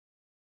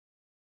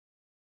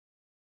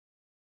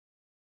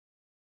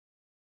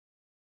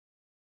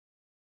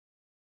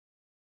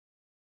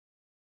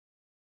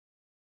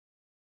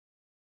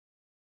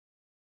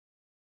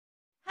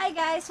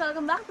Hi guys!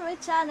 Welcome back to my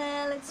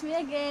channel. It's me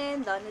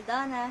again,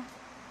 Donna.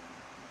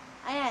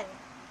 Ayan.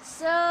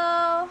 So,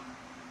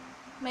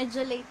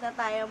 medyo late na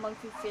tayo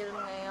mag-film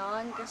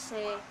ngayon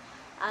kasi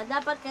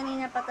dapat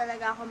kanina pa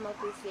talaga ako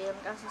mag-film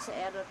kasi si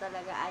Ero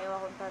talaga ayaw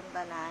akong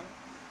tantanan.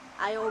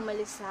 Ayaw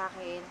umalis sa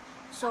akin.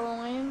 So,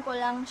 ngayon ko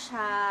lang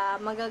siya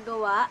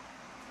magagawa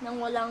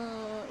nang walang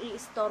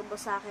i-istorbo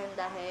sa akin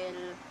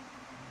dahil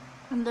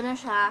nandun na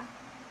siya.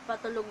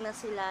 Patulog na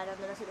sila.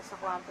 Nandun na sila sa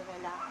kwarto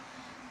nila.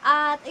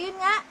 At, ayun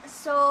nga,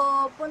 so,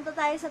 punta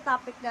tayo sa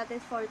topic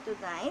natin for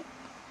tonight.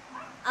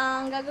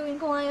 Ang gagawin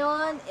ko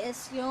ngayon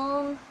is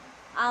yung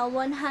 100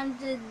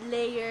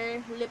 layer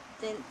lip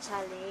tint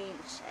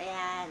challenge.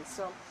 Ayan,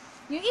 so,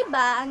 yung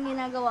iba, ang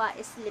ginagawa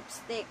is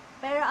lipstick.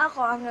 Pero ako,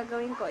 ang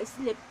gagawin ko is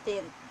lip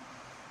tint.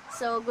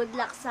 So, good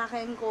luck sa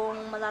akin kung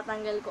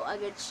matatanggal ko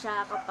agad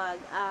siya kapag,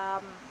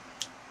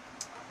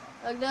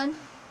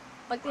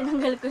 pag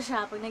tinanggal ko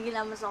siya, pag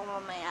nagilamos ako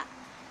mamaya.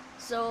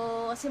 So,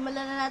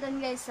 simulan na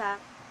natin guys ha.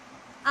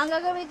 Ang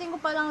gagamitin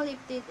ko palang lip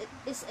tint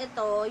is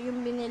ito,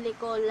 yung binili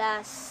ko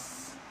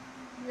last.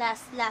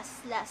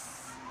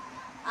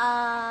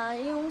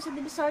 Yung sa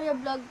Divisoria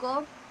vlog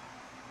ko,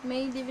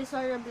 may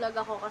Divisoria vlog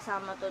ako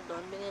kasama to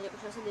doon. Binili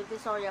ko siya sa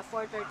Divisoria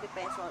for 30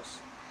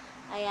 pesos.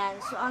 Ayan,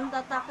 so ang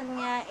tatak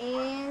niya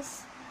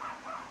is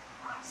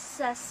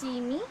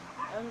Sashimi.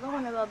 Alam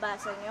ko kung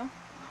nababasa nyo.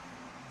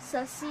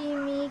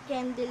 Sashimi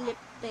Candy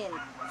Lip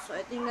Tint. So,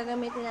 ito yung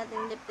gagamitin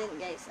natin lip tint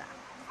guys ha.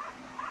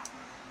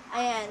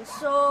 Ayan,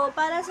 so,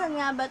 para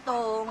saan nga ba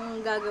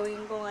itong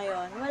gagawin ko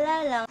ngayon? Wala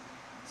lang.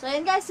 So,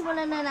 ayan guys,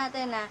 simulan na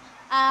natin na.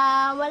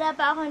 Wala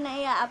pa ako na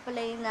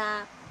i-apply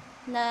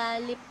na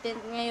lip tint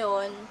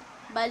ngayon.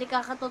 Bali,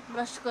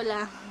 kakatoothbrush ko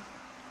lang.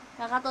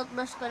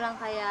 Kakatoothbrush ko lang,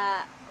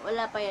 kaya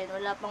wala pa yan.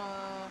 Wala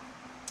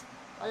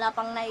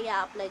pang na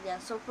i-apply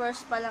dyan. So,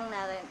 first pa lang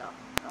natin ito.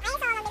 Okay,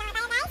 so, magbilang na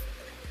tayo guys.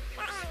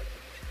 So, ayan.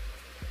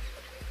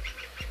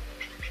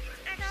 Okay.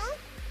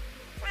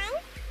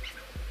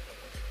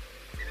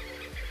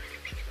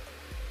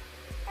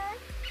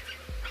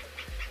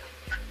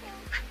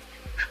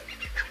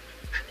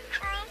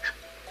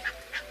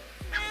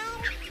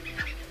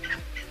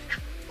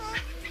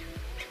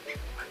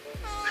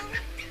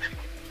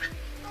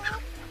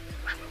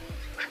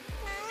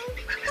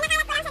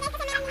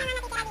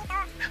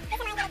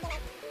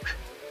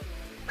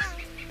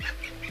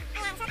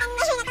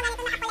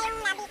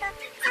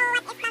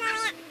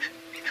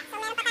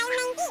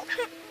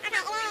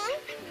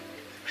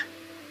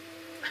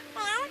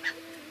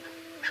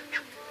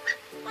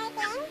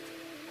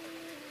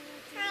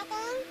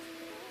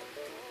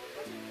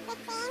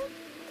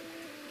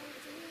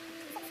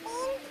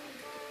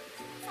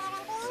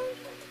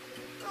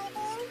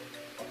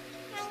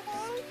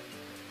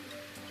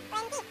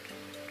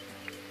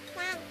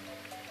 1.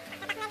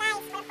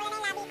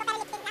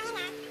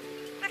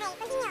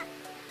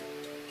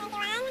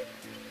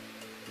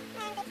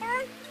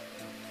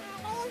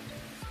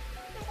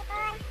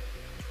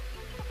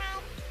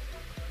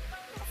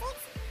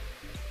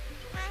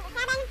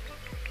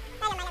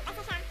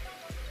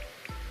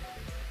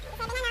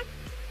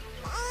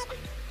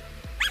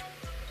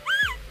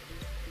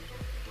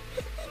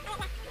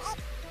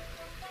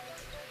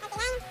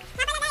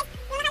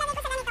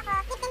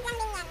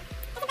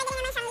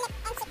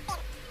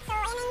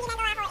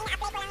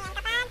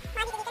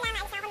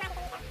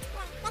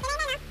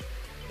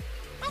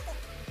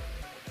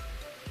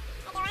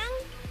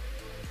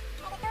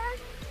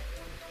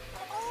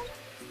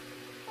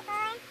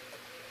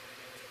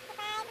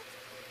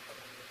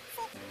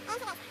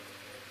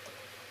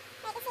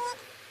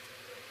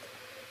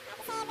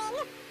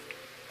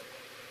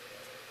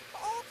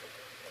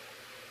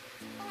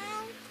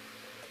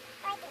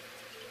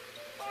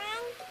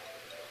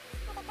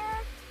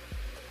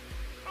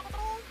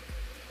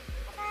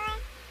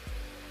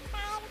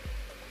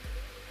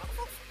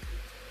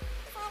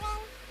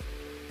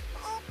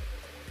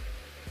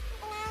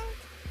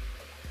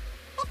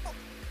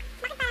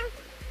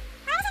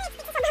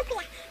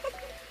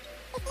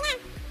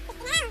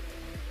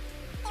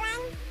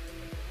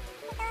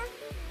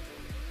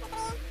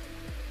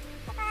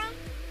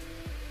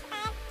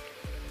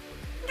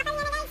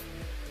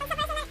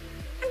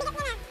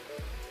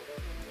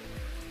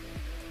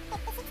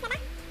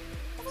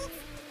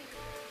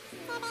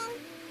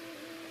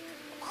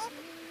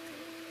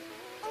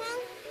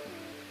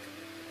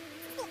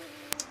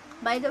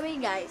 By the way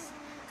guys,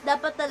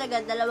 dapat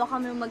talaga dalawa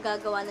kami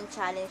magagawa ng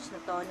challenge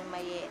na to ni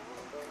Maye.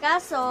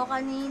 Kaso,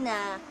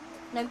 kanina,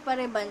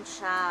 nagpa-reban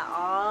siya.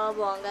 Oh,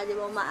 bongga, di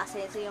mo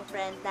ma-asenso yung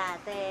friend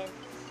natin.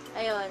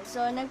 Ayun, so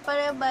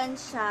nagpa-reban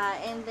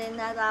siya and then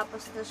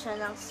natapos na siya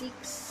ng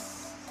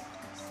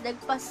 6.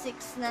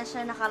 Nagpa-6 na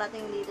siya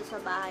nakarating dito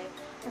sa bahay.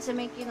 Kasi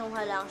may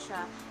kinuha lang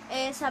siya.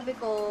 Eh, sabi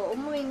ko,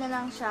 umuwi na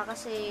lang siya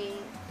kasi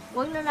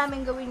huwag na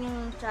namin gawin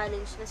yung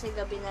challenge kasi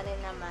gabi na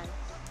rin naman.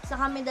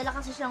 Saka may dala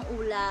kasi siyang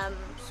ulam.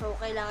 So,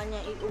 kailangan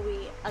niya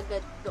iuwi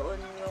agad doon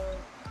yung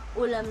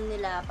ulam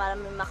nila para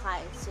may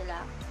makain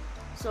sila.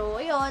 So,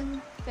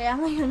 ayun. Kaya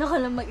ngayon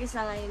ako lang mag-isa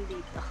ngayon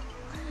dito.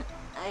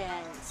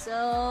 Ayan. So,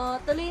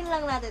 tuloyin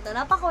lang natin ito.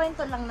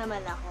 Napakwento lang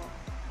naman ako.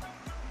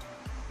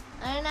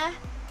 Ano na?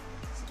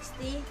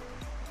 60?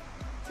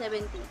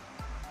 70?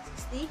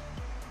 60?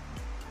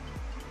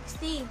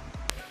 60?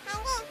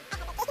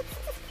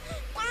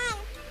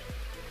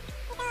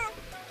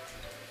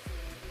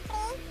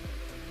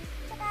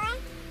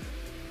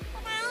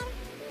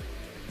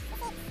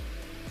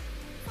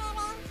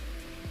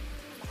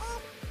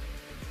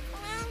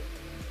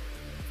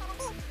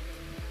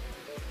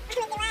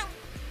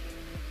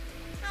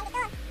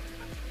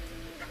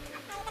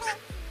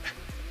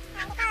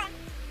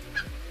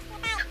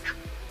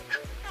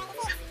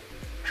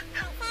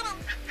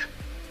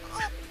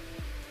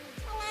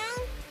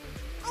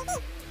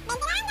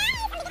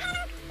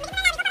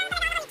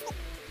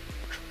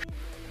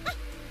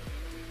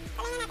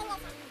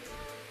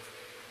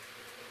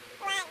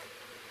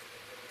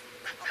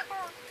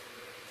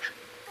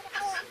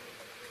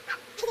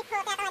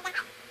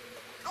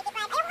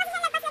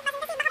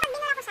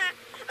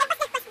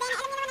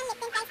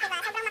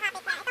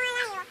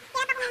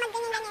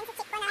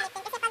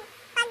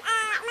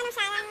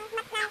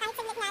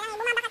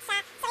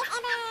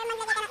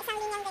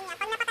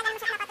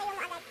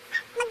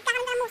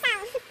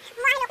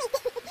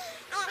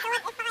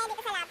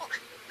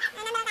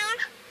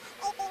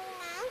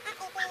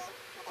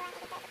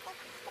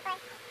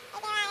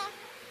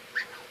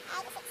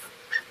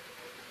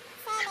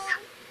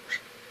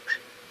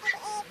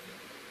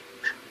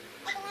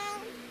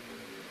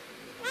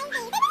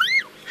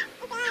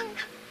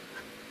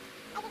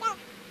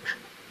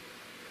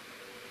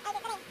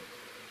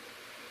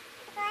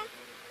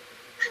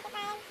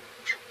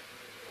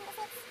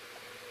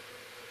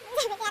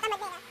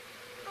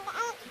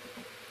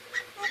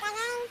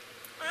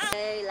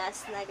 Okay,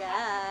 last na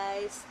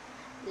guys.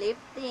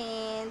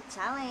 Liptint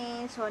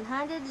challenge.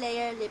 100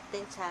 layer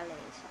Liptint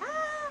challenge.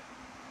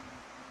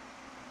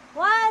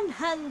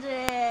 100!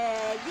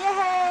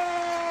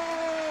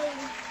 Yay!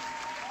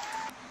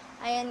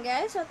 Ayan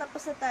guys, so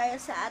tapos na tayo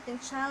sa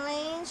ating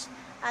challenge.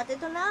 At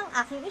ito na ang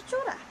aking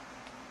itsura.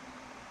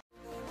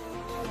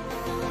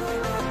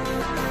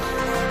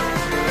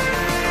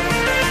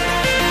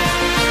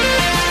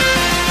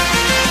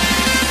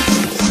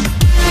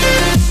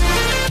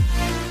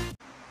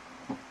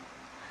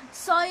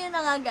 So, yun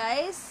na nga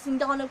guys.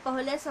 Hindi ako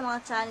nagpahuli sa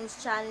mga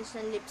challenge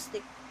ng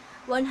lipstick.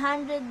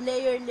 100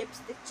 layer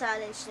lipstick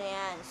challenge na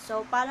yan.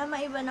 So, para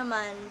maiba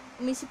naman,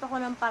 umisip ako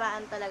ng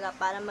paraan talaga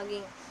para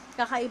maging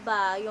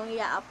kakaiba yung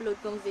i-upload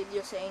kong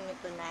video sa inyo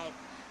tonight.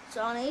 So,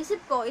 ang naisip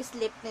ko is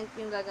lip tint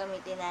yung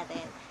gagamitin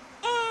natin.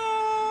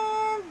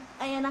 And,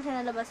 ayan ang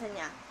kinalabasan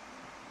niya.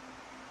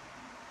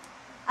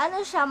 Ano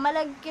siya,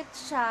 malagkit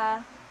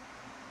siya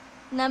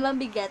na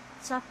mabigat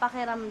sa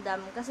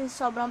pakiramdam kasi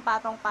sobrang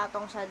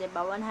patong-patong siya, 'di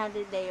ba?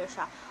 100 layer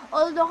siya.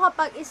 Although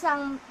kapag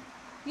isang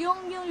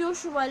yung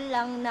usual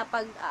lang na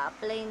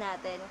pag-apply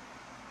natin,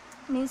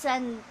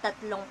 minsan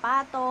 3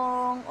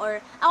 patong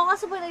or ako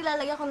kasi pag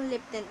naglalagay ako ng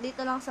lip tint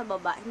dito lang sa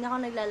baba, hindi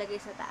ako naglalagay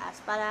sa taas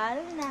para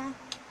ano na.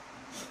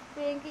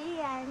 Pinky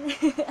yan.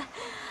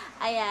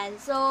 Ayan.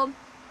 So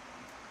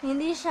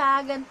hindi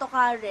siya ganto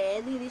ka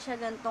red, hindi siya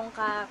gantong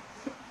ka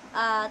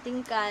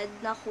tingkad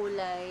na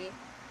kulay.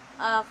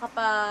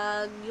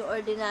 Kapag yung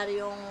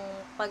ordinaryong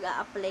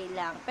pag-a-apply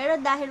lang.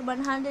 Pero dahil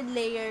 100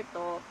 layer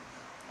to,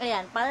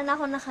 ayan, para na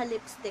ako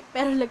naka-lipstick,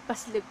 pero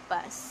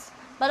lagpas-lagpas.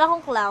 Para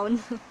akong clown.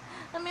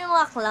 May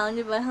mga clown,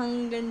 di ba?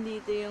 Hanggang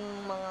dito yung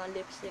mga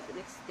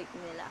lipstick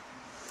nila.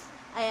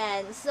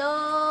 Ayan, so,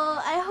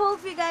 I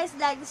hope you guys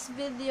like this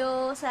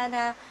video.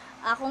 Sana,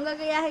 kung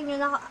gagayahin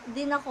nyo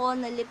din ako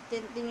na lip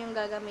tint din yung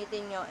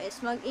gagamitin nyo, is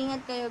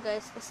mag-ingat kayo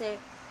guys, kasi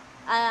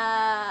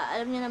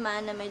alam niyo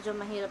naman na medyo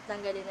mahirap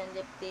tanggalin ng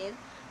lip tint.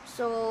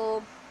 So,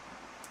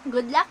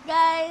 good luck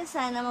guys!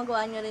 Sana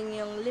magawa nyo rin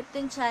yung lip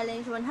tint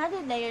challenge,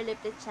 100 layer lip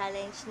tint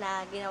challenge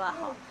na ginawa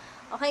ko.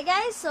 Okay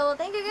guys, so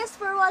thank you guys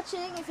for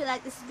watching. If you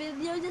like this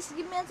video, just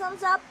give me a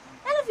thumbs up.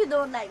 And if you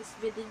don't like this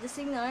video, just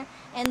ignore.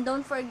 And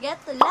don't forget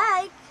to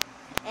like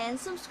and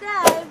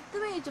subscribe to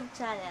my YouTube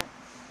channel.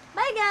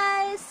 Bye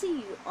guys!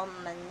 See you on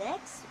my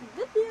next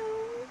video!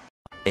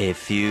 A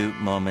few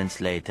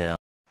moments later.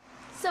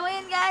 So,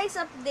 ayan guys,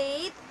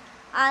 update.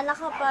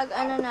 Nakapag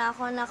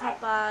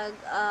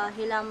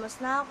hilamos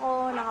na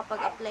ako,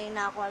 nakapag-apply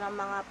na ako ng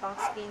mga pang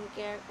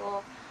skincare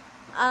ko.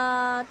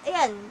 At,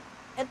 ayan,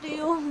 ito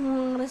yung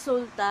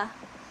resulta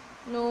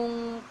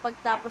nung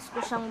pagtapos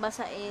ko siyang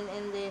basain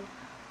and then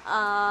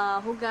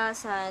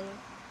hugasan.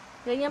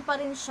 Ganyan pa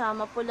rin siya,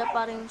 mapula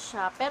pa rin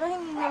siya. Pero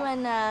hindi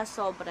naman na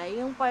sobra.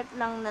 Yung part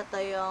lang na to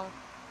yung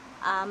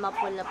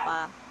mapula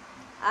pa.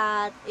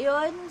 At,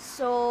 yun,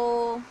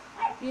 so,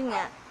 yun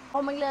nga.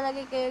 Kung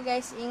maglalagay kayo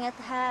guys, ingat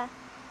ha.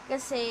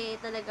 Kasi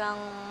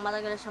talagang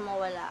matagal siya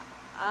mawala.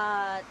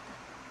 At,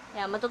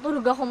 yan,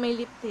 matutulog ako may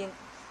lip tint.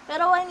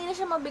 Pero hindi na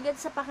siya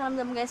mabigat sa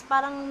pakiramdam guys.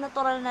 Parang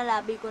natural na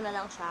labi ko na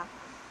lang siya.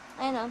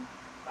 Ayun o.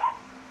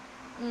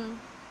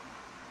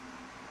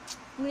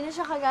 Hindi na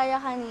siya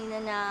kagaya kanina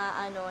na,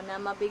 na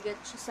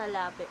mabigat siya sa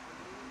labi.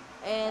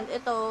 And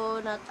ito,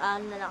 na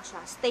lang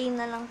siya. Stain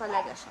na lang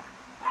talaga siya.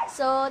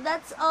 So,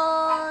 that's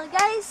all,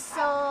 guys.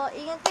 So,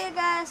 ingat kayo,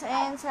 guys.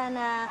 And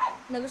sana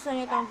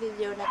nagustuhan niyo itong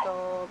video na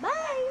to.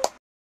 Bye!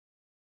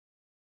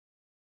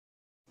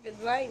 Good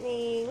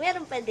morning.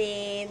 Meron pa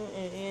din.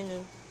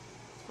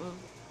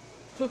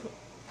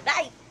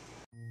 Bye!